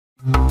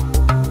Hi,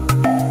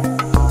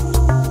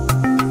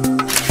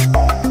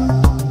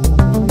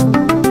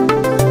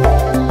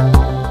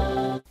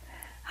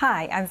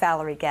 I'm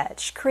Valerie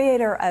Getch,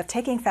 creator of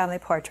Taking Family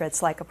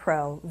Portraits Like a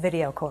Pro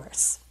video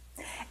course.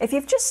 If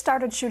you've just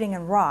started shooting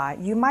in RAW,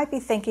 you might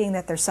be thinking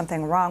that there's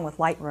something wrong with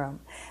Lightroom,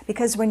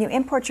 because when you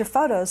import your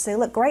photos, they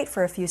look great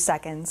for a few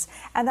seconds,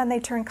 and then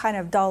they turn kind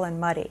of dull and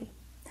muddy.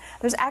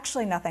 There's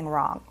actually nothing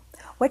wrong.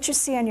 What you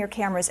see on your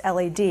camera's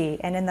LED,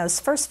 and in those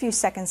first few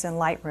seconds in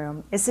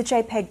Lightroom, is the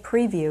JPEG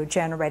preview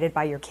generated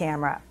by your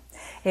camera.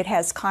 It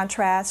has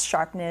contrast,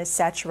 sharpness,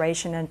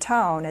 saturation, and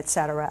tone,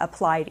 etc.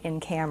 applied in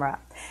camera.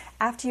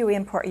 After you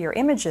import your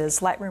images,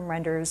 Lightroom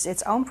renders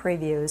its own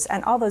previews,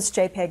 and all those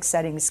JPEG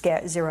settings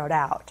get zeroed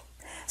out.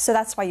 So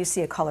that's why you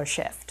see a color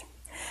shift.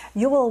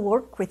 You will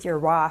work with your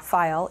RAW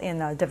file in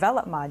the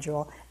Develop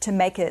module to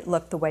make it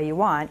look the way you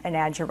want and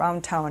add your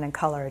own tone and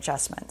color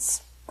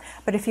adjustments.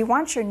 But if you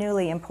want your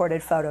newly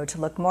imported photo to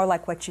look more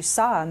like what you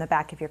saw on the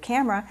back of your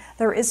camera,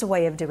 there is a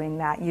way of doing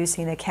that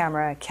using the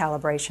camera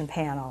calibration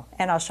panel,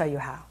 and I'll show you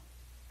how.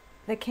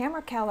 The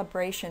camera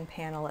calibration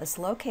panel is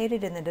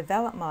located in the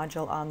Develop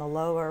module on the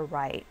lower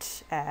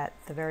right, at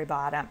the very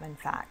bottom, in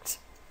fact.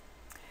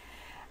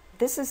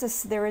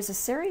 There is a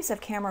series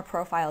of camera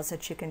profiles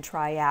that you can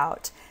try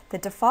out. The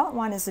default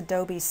one is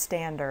Adobe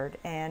Standard,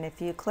 and if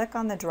you click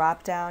on the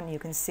drop-down, you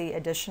can see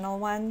additional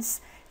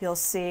ones. You'll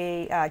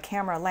see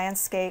Camera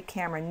Landscape,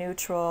 Camera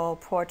Neutral,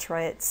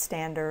 Portrait,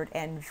 Standard,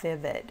 and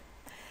Vivid.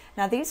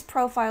 Now these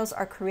profiles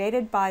are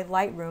created by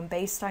Lightroom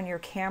based on your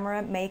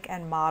camera make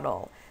and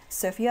model.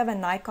 So if you have a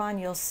Nikon,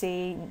 you'll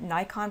see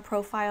Nikon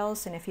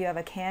profiles, and if you have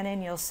a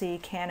Canon, you'll see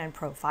Canon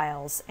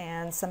profiles.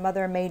 And some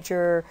other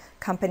major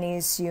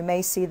companies, you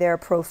may see their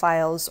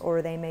profiles,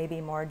 or they may be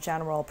more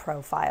general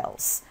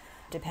profiles,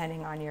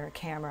 depending on your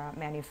camera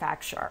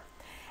manufacturer.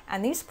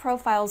 And these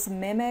profiles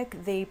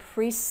mimic the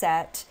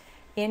preset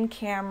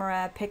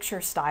in-camera picture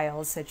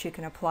styles that you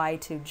can apply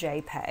to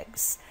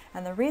JPEGs.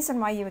 And the reason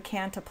why you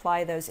can't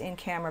apply those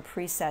in-camera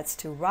presets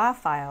to RAW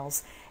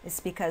files is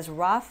because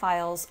RAW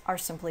files are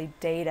simply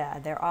data.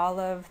 They're all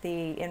of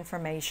the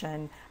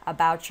information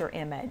about your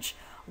image.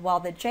 While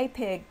the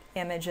JPEG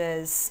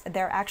images,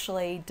 they're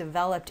actually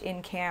developed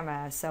in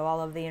camera, so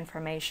all of the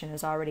information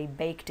is already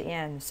baked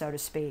in, so to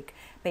speak,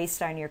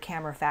 based on your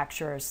camera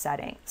manufacturer's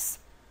settings.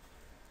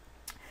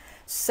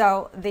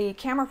 So the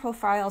camera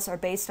profiles are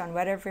based on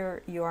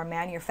whatever your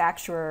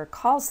manufacturer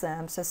calls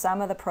them, so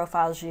some of the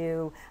profiles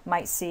you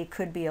might see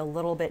could be a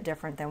little bit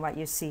different than what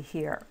you see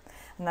here.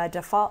 And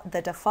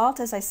the default,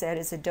 as I said,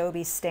 is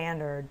Adobe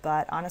Standard,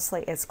 but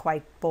honestly it's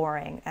quite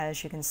boring,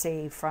 as you can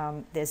see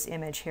from this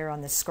image here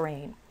on the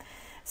screen.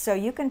 So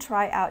you can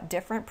try out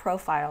different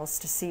profiles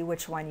to see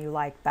which one you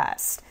like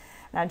best.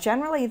 Now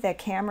generally the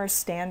camera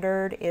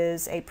standard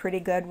is a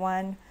pretty good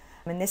one.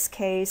 In this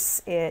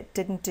case, it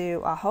didn't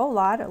do a whole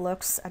lot. It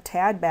looks a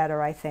tad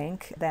better, I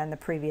think, than the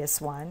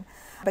previous one.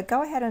 But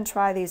go ahead and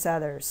try these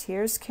others.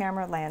 Here's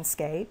Camera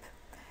Landscape.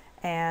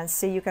 And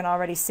see, you can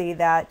already see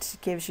that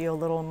gives you a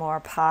little more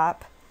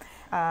pop.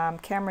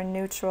 Camera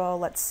Neutral,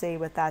 let's see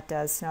what that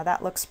does. Now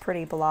that looks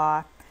pretty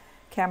blah.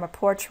 Camera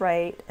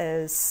Portrait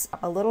is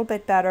a little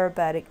bit better,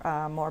 but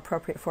more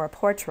appropriate for a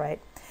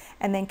portrait.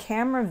 And then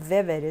Camera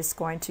Vivid is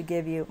going to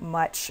give you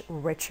much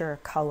richer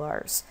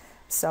colors.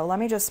 So let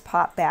me just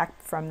pop back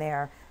from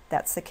there.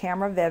 That's the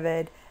Camera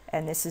Vivid,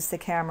 and this is the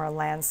Camera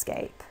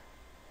Landscape.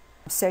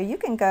 So you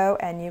can go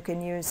and you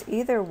can use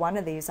either one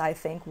of these. I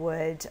think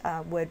would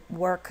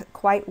work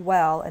quite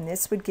well, and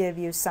this would give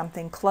you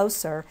something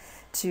closer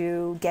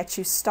to get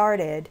you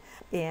started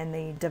in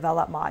the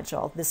Develop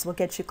module. This will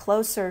get you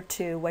closer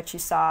to what you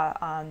saw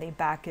on the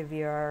back of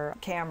your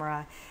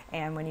camera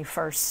and when you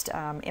first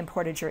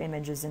imported your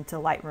images into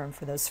Lightroom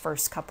for those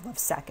first couple of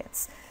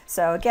seconds.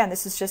 So again,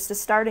 this is just a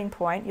starting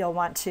point. You'll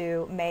want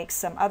to make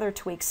some other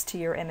tweaks to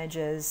your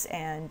images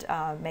and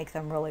make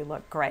them really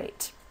look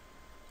great.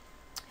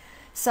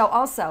 So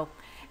also,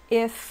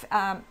 if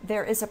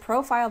there is a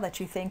profile that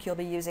you think you'll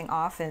be using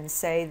often,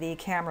 say the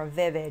Camera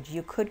Vivid,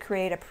 you could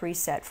create a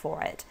preset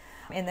for it.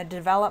 In the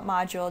Develop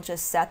module,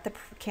 just set the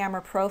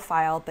camera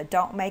profile, but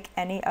don't make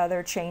any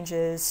other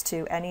changes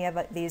to any of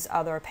these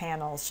other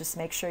panels. Just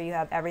make sure you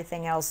have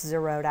everything else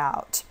zeroed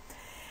out.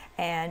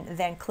 And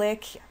then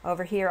click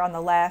over here on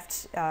the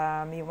left,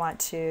 you want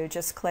to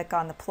just click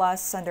on the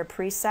plus under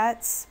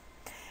Presets.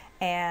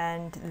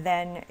 And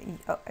then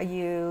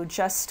you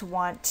just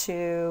want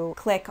to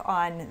click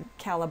on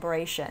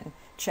Calibration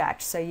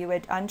checked. So you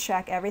would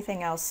uncheck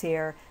everything else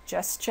here,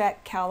 just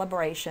check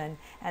Calibration,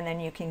 and then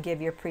you can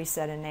give your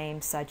preset a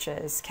name such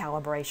as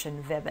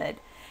Calibration Vivid.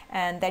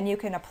 And then you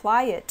can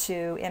apply it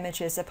to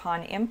images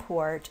upon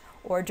import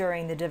or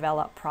during the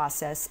develop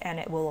process, and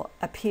it will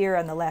appear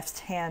on the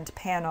left-hand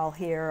panel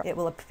here. It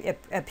will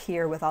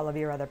appear with all of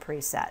your other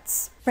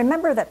presets.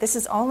 Remember that this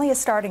is only a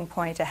starting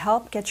point to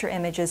help get your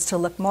images to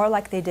look more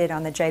like they did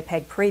on the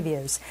JPEG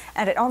previews,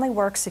 and it only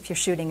works if you're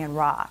shooting in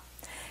RAW.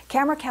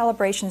 Camera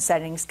calibration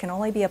settings can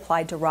only be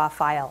applied to RAW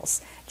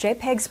files.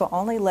 JPEGs will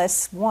only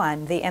list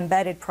one, the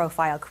embedded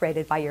profile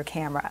created by your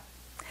camera.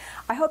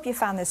 I hope you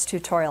found this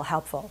tutorial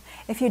helpful.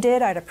 If you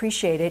did, I'd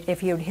appreciate it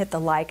if you would hit the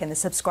like and the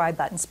subscribe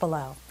buttons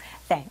below.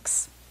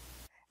 Thanks.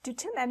 Do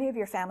too many of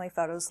your family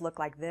photos look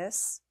like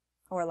this?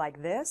 Or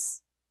like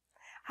this?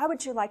 How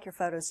would you like your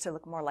photos to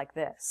look more like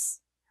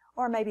this?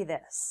 Or maybe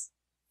this?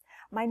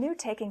 My new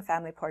Taking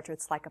Family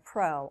Portraits Like a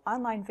Pro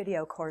online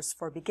video course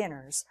for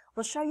beginners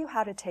will show you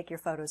how to take your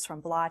photos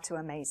from blah to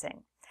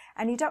amazing.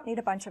 And you don't need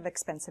a bunch of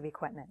expensive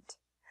equipment.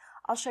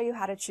 I'll show you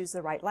how to choose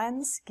the right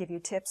lens, give you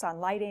tips on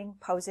lighting,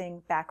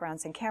 posing,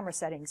 backgrounds, and camera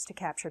settings to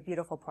capture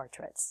beautiful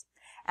portraits.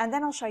 And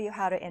then I'll show you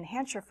how to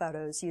enhance your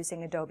photos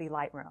using Adobe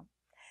Lightroom.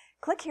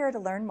 Click here to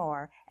learn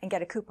more and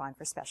get a coupon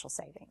for special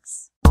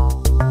savings.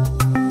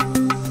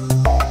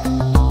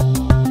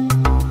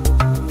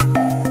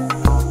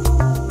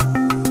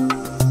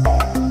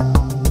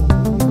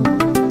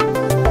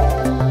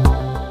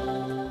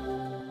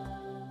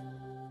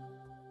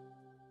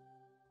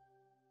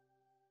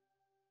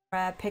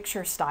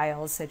 Picture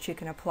styles that you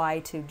can apply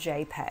to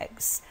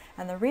JPEGs.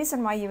 And the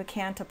reason why you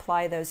can't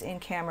apply those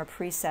in-camera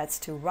presets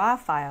to RAW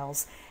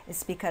files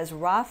is because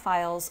RAW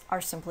files are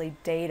simply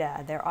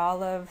data. They're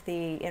all of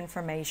the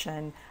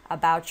information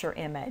about your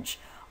image.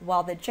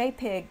 While the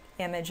JPEG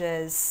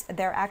images,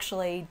 they're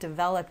actually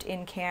developed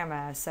in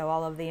camera, so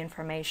all of the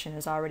information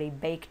is already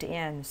baked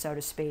in, so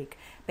to speak,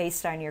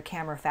 based on your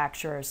camera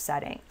manufacturer's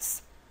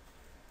settings.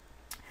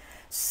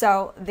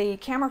 So the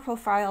camera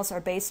profiles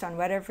are based on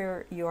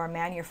whatever your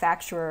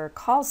manufacturer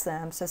calls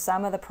them, so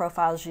some of the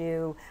profiles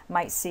you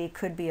might see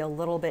could be a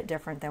little bit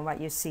different than what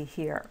you see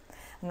here.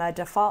 And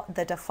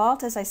the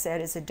default, as I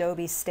said, is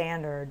Adobe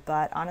Standard,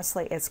 but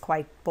honestly it's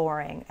quite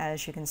boring,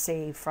 as you can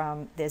see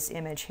from this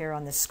image here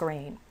on the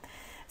screen.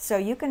 So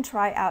you can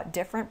try out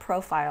different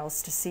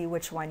profiles to see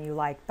which one you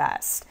like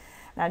best.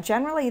 Now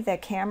generally the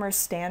camera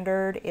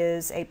standard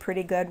is a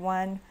pretty good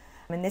one.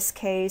 In this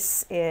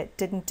case, it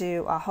didn't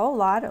do a whole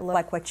lot. It looked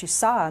like what you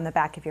saw on the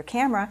back of your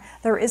camera.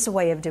 There is a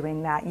way of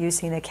doing that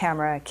using the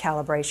camera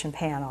calibration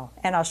panel,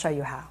 and I'll show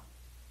you how.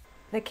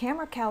 The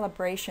camera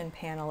calibration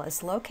panel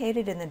is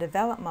located in the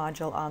Develop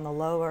module on the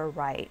lower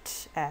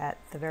right, at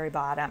the very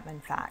bottom, in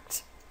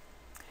fact.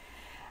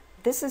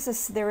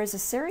 There is a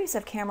series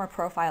of camera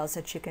profiles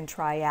that you can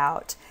try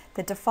out.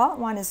 The default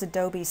one is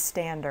Adobe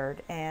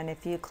Standard, and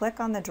if you click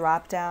on the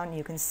drop-down,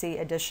 you can see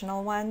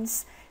additional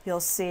ones. You'll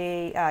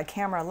see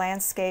Camera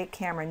Landscape,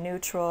 Camera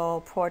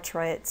Neutral,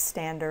 Portrait,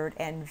 Standard,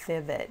 and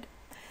Vivid.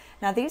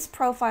 Now these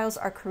profiles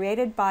are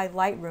created by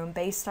Lightroom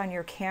based on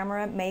your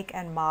camera make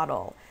and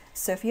model.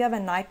 So if you have a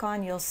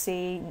Nikon, you'll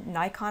see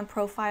Nikon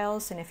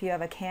profiles, and if you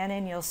have a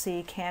Canon, you'll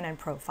see Canon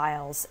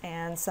profiles.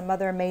 And some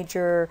other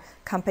major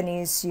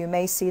companies, you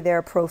may see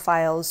their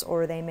profiles,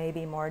 or they may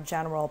be more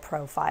general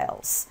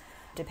profiles,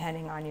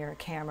 depending on your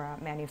camera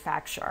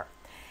manufacturer.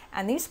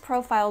 And these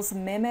profiles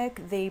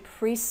mimic the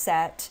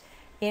preset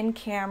in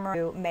camera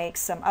to make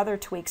some other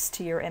tweaks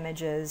to your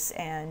images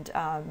and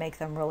make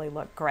them really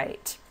look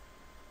great.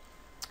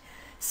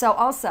 So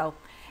also,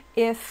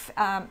 if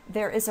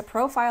there is a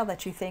profile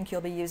that you think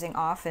you'll be using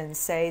often,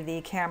 say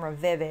the camera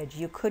Vivid,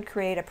 you could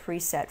create a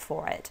preset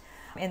for it.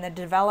 In the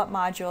Develop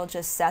module,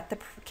 just set the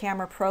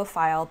camera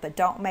profile, but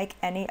don't make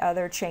any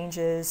other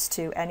changes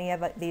to any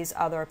of these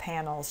other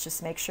panels.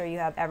 Just make sure you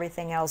have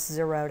everything else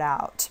zeroed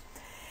out.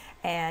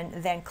 And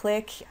then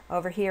click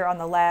over here on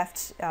the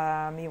left,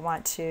 you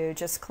want to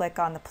just click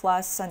on the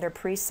plus under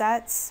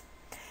presets,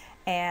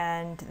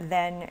 and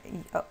then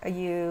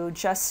you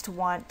just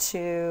want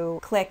to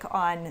click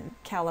on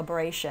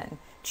calibration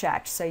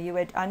checked. So you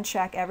would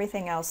uncheck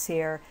everything else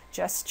here,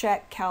 just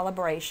check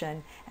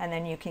calibration, and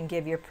then you can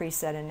give your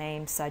preset a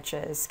name such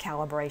as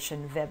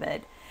Calibration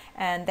Vivid.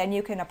 And then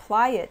you can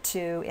apply it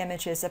to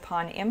images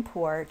upon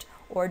import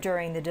or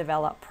during the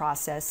develop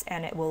process,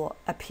 and it will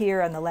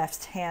appear on the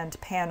left-hand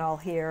panel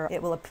here.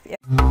 It will appear.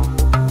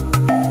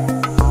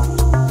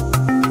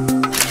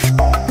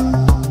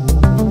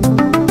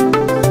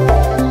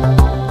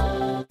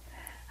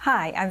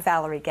 Hi, I'm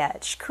Valerie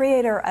Getch,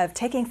 creator of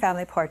Taking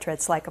Family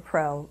Portraits Like a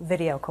Pro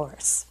video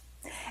course.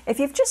 If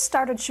you've just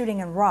started shooting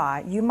in RAW,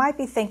 you might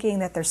be thinking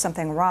that there's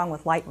something wrong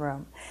with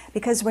Lightroom,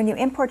 because when you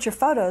import your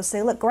photos,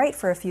 they look great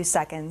for a few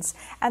seconds,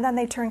 and then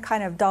they turn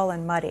kind of dull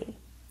and muddy.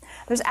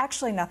 There's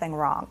actually nothing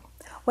wrong.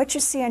 What you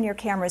see on your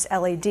camera's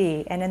LED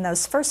and in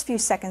those first few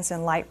seconds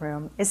in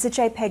Lightroom is the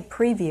JPEG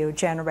preview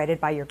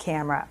generated by your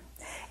camera.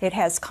 It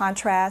has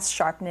contrast,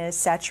 sharpness,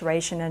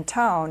 saturation, and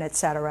tone,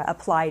 etc.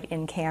 applied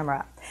in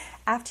camera.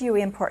 After you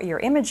import your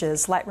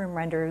images, Lightroom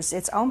renders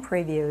its own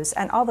previews,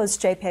 and all those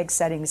JPEG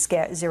settings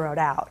get zeroed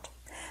out.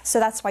 So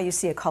that's why you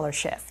see a color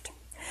shift.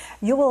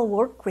 You will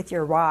work with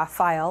your RAW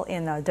file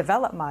in the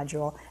Develop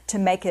module to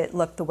make it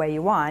look the way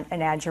you want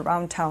and add your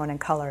own tone and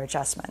color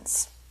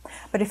adjustments.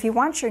 But if you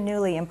want your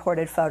newly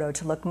imported photo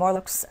to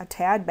looks a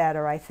tad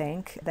better, I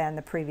think, than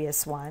the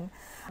previous one.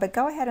 But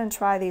go ahead and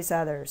try these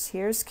others.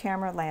 Here's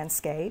Camera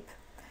Landscape,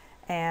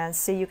 and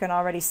see, you can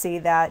already see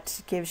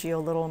that gives you a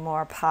little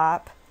more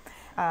pop.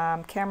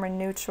 Camera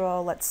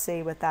Neutral, let's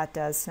see what that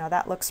does. Now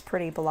that looks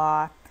pretty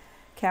blah.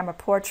 Camera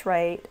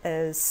Portrait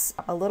is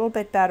a little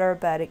bit better,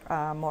 but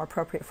more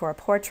appropriate for a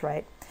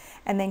portrait.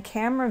 And then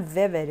Camera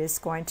Vivid is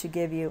going to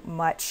give you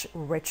much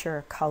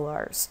richer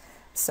colors.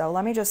 So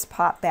let me just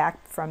pop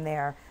back from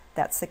there.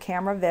 That's the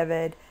Camera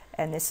Vivid,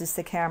 and this is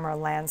the Camera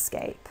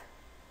Landscape.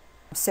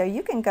 So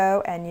you can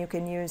go and you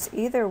can use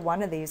either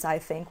one of these. I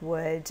think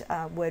would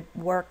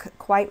work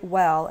quite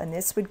well, and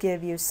this would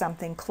give you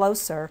something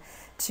closer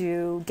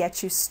to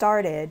get you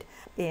started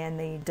in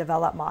the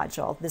Develop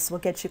module. This will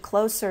get you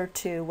closer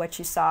to what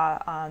you saw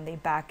on the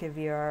back of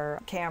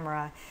your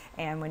camera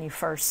and when you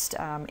first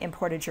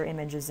imported your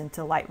images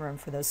into Lightroom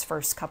for those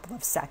first couple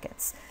of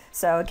seconds.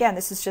 So again,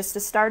 this is just a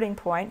starting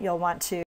point. You'll want to